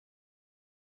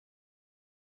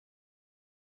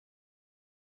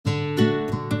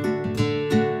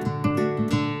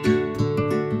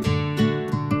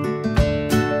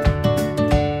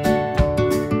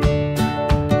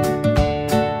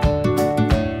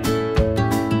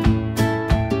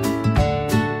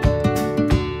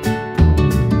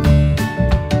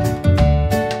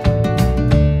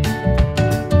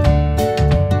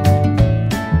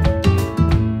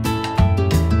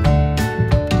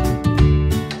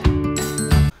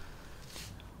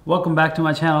Welcome back to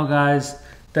my channel, guys.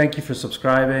 Thank you for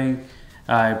subscribing.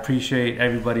 I appreciate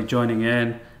everybody joining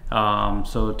in.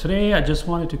 So today I just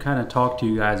wanted to kind of talk to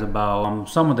you guys about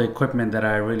some of the equipment that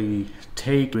I really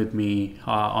take with me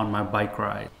on my bike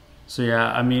ride. So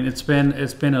yeah, I mean, it's been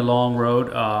a long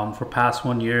road. For past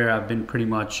 1 year, I've been pretty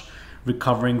much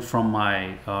recovering from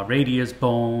my radius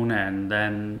bone and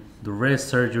then the wrist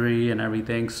surgery and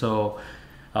everything. So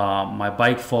my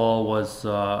bike fall was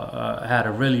had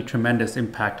a really tremendous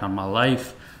impact on my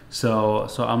life. So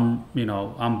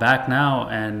I'm back now,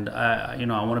 and I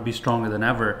want to be stronger than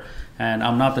ever, and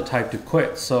I'm not the type to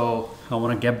quit. So I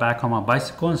want to get back on my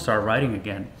bicycle and start riding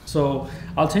again. So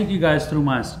I'll take you guys through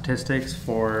my statistics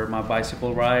for my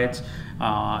bicycle rides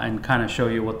and kind of show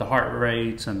you what the heart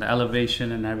rates and the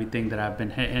elevation and everything that I've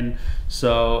been hitting.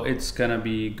 So it's gonna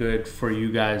be good for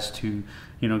you guys to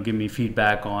give me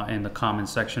feedback in the comment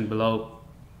section below.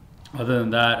 Other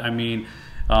than that, I mean,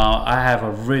 I have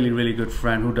a really good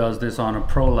friend who does this on a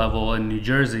pro level in New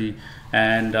Jersey,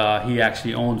 and he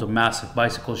actually owns a massive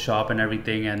bicycle shop and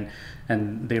everything,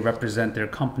 and they represent their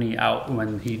company out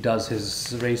when he does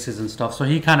his races and stuff. So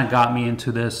he kind of got me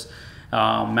into this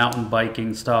mountain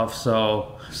biking stuff.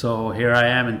 So here I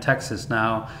am in Texas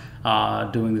now,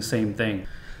 doing the same thing.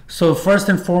 So first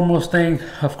and foremost thing,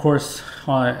 of course,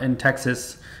 in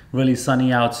Texas, really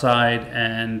sunny outside,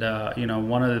 and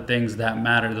one of the things that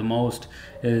matter the most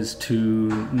is to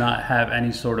not have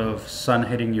any sort of sun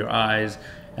hitting your eyes,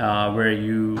 where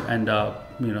you end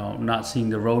up not seeing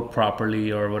the road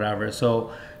properly or whatever.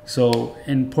 So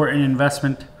important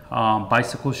investment,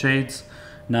 bicycle shades.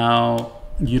 Now,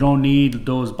 you don't need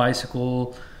those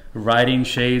bicycle riding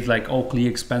shades like Oakley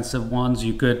expensive ones.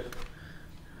 You could,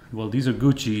 well, these are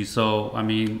Gucci, so I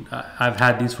mean, I've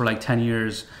had these for like 10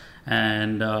 years,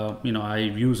 and I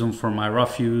use them for my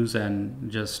rough use,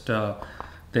 and just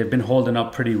they've been holding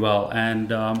up pretty well. And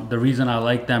the reason I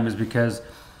like them is because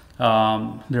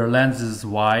their lens is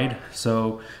wide,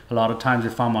 so a lot of times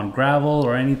if I'm on gravel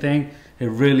or anything, it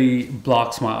really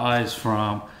blocks my eyes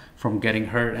from getting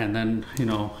hurt. And then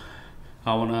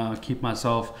I want to keep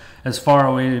myself as far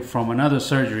away from another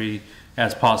surgery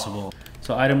as possible.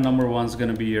 So item number one is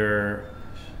going to be your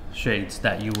shades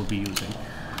that you will be using.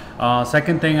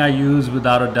 Second thing I use,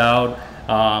 without a doubt,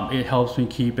 it helps me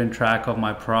keep in track of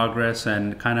my progress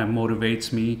and kind of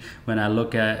motivates me when I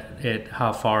look at it,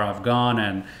 how far I've gone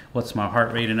and what's my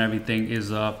heart rate and everything,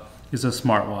 is a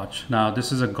smartwatch. Now,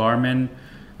 this is a Garmin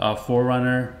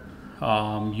Forerunner.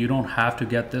 You don't have to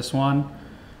get this one,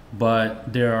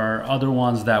 but there are other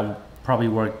ones that probably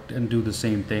work and do the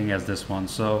same thing as this one.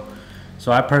 So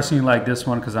I personally like this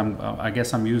one because I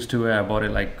guess I'm used to it. I bought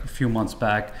it like a few months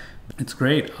back. It's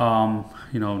great.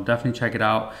 Definitely check it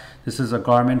out. This is a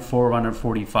Garmin Forerunner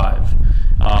 45.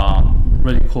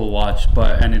 Really cool watch,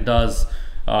 and it does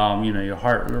your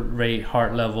heart rate,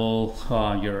 heart level,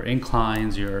 your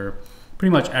inclines, your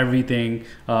pretty much everything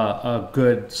a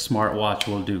good smartwatch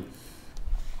will do.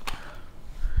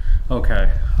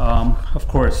 Okay, of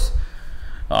course.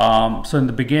 So in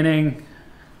the beginning,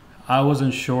 I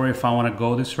wasn't sure if I want to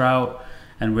go this route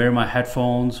and wear my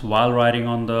headphones while riding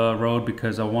on the road,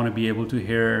 because I want to be able to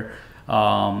hear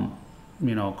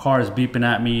cars beeping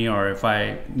at me, or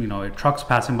if trucks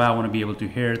passing by, I want to be able to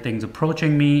hear things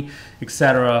approaching me,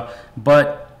 etc.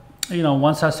 But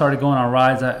once I started going on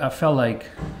rides, I felt like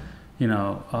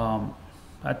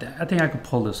I think I could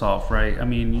pull this off, right? I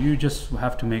mean, you just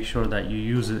have to make sure that you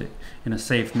use it in a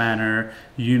safe manner.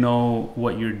 You know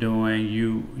what you're doing.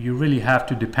 You really have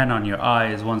to depend on your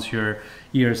eyes once your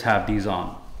ears have these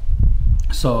on.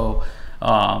 So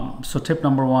tip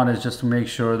number one is just to make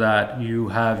sure that you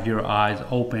have your eyes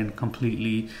open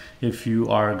completely if you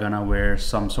are gonna wear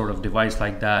some sort of device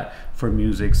like that for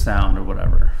music, sound, or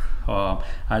whatever.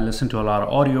 I listen to a lot of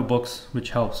audiobooks, which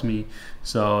helps me.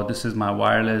 So this is my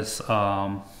wireless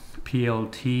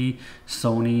PLT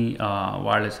Sony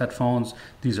wireless headphones.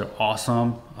 These are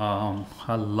awesome.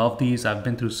 I love these. I've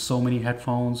been through so many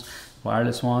headphones,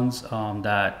 wireless ones,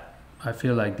 that I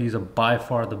feel like these are by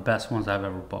far the best ones I've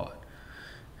ever bought.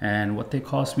 And what they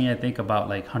cost me, I think about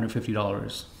like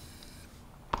 $150.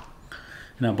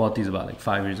 And I bought these about like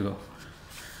 5 years ago.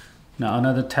 Now,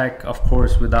 another tech, of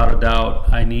course, without a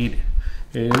doubt, I need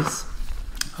is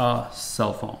a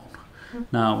cell phone.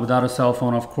 Now, without a cell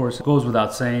phone, of course, it goes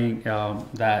without saying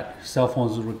that cell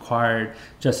phones are required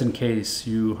just in case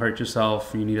you hurt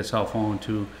yourself. You need a cell phone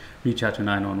to reach out to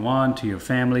 911, to your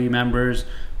family members,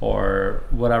 or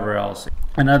whatever else.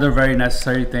 Another very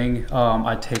necessary thing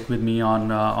I take with me on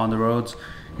the roads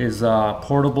is a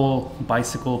portable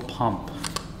bicycle pump.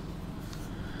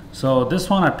 So this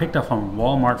one I picked up from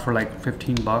Walmart for like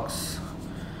 15 bucks.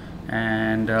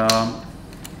 and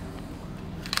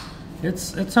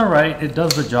it's all right. It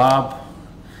does the job.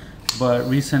 But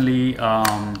recently,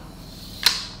 the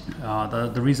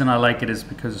reason I like it is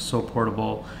because it's so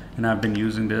portable, and I've been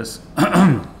using this.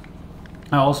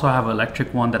 I also have an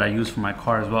electric one that I use for my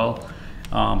car as well,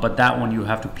 but that one you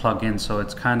have to plug in, so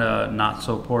it's kind of not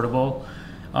so portable.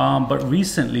 But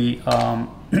recently,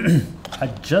 I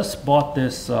just bought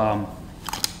this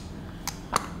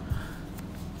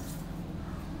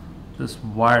this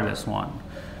wireless one.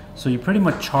 So you pretty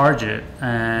much charge it,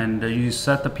 and you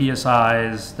set the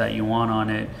PSIs that you want on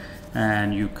it,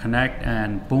 and you connect,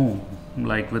 and boom,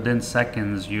 like within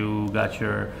seconds you got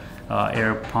your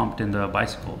air pumped in the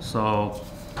bicycle. So,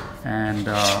 and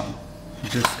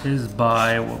this is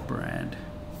by, what brand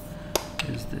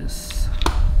is this?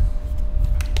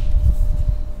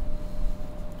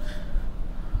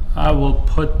 I will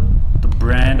put the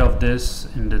brand of this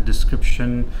in the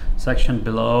description section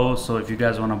below, so if you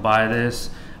guys want to buy this,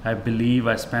 I believe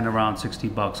I spent around 60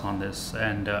 bucks on this,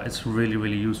 and it's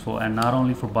really useful. And not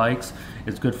only for bikes,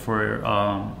 it's good for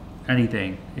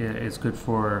anything. It's good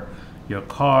for your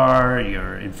car,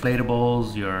 your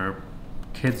inflatables, your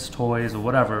kids' toys, or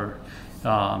whatever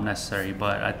necessary.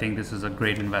 But I think this is a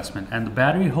great investment, and the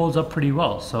battery holds up pretty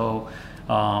well. So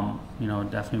you know,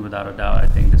 definitely without a doubt, I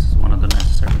think this is one of the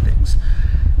necessary things.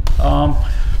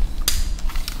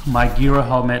 My Gira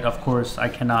helmet, of course, I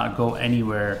cannot go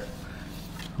anywhere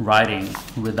riding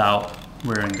without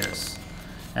wearing this,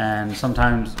 and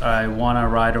sometimes I want to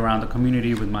ride around the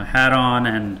community with my hat on,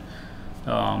 and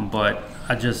but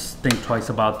I just think twice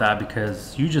about that,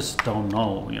 because you just don't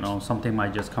know, you know, something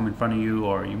might just come in front of you,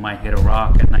 or you might hit a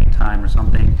rock at nighttime or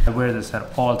something. I wear this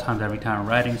at all times, every time I'm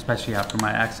riding, especially after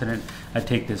my accident. I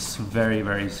take this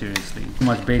very seriously. Too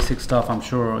much basic stuff. I'm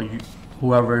sure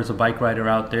whoever is a bike rider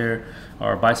out there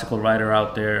or a bicycle rider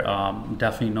out there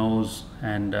definitely knows,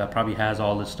 and probably has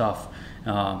all this stuff,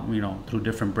 you know, through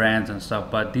different brands and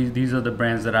stuff. But these are the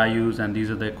brands that I use, and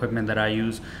these are the equipment that I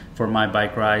use for my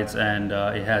bike rides, and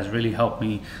it has really helped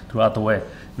me throughout the way.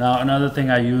 Now, another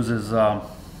thing I use is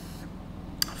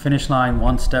Finish Line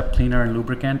One Step Cleaner and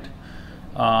Lubricant.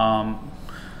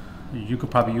 You could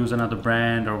probably use another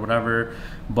brand or whatever,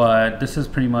 but this is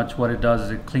pretty much what it does, is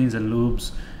it cleans and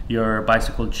lubes your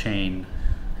bicycle chain.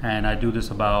 And I do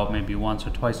this about maybe once or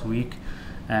twice a week,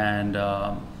 and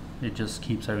it just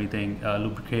keeps everything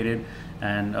lubricated.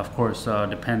 And of course,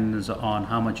 depends on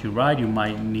how much you ride, you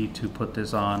might need to put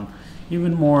this on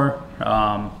even more.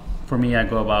 For me, I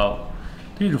go about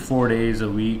 3 to 4 days a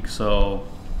week, so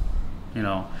you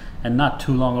know, and not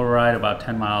too long a ride, about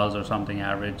 10 miles or something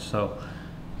average. So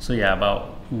yeah,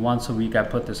 about once a week I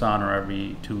put this on, or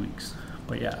every 2 weeks.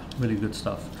 But yeah, really good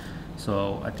stuff.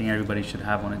 So I think everybody should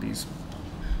have one of these.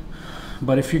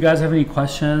 But if you guys have any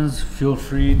questions, feel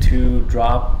free to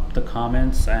drop the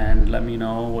comments and let me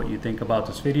know what you think about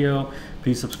this video.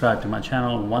 Please subscribe to my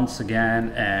channel once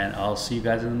again, and I'll see you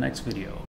guys in the next video.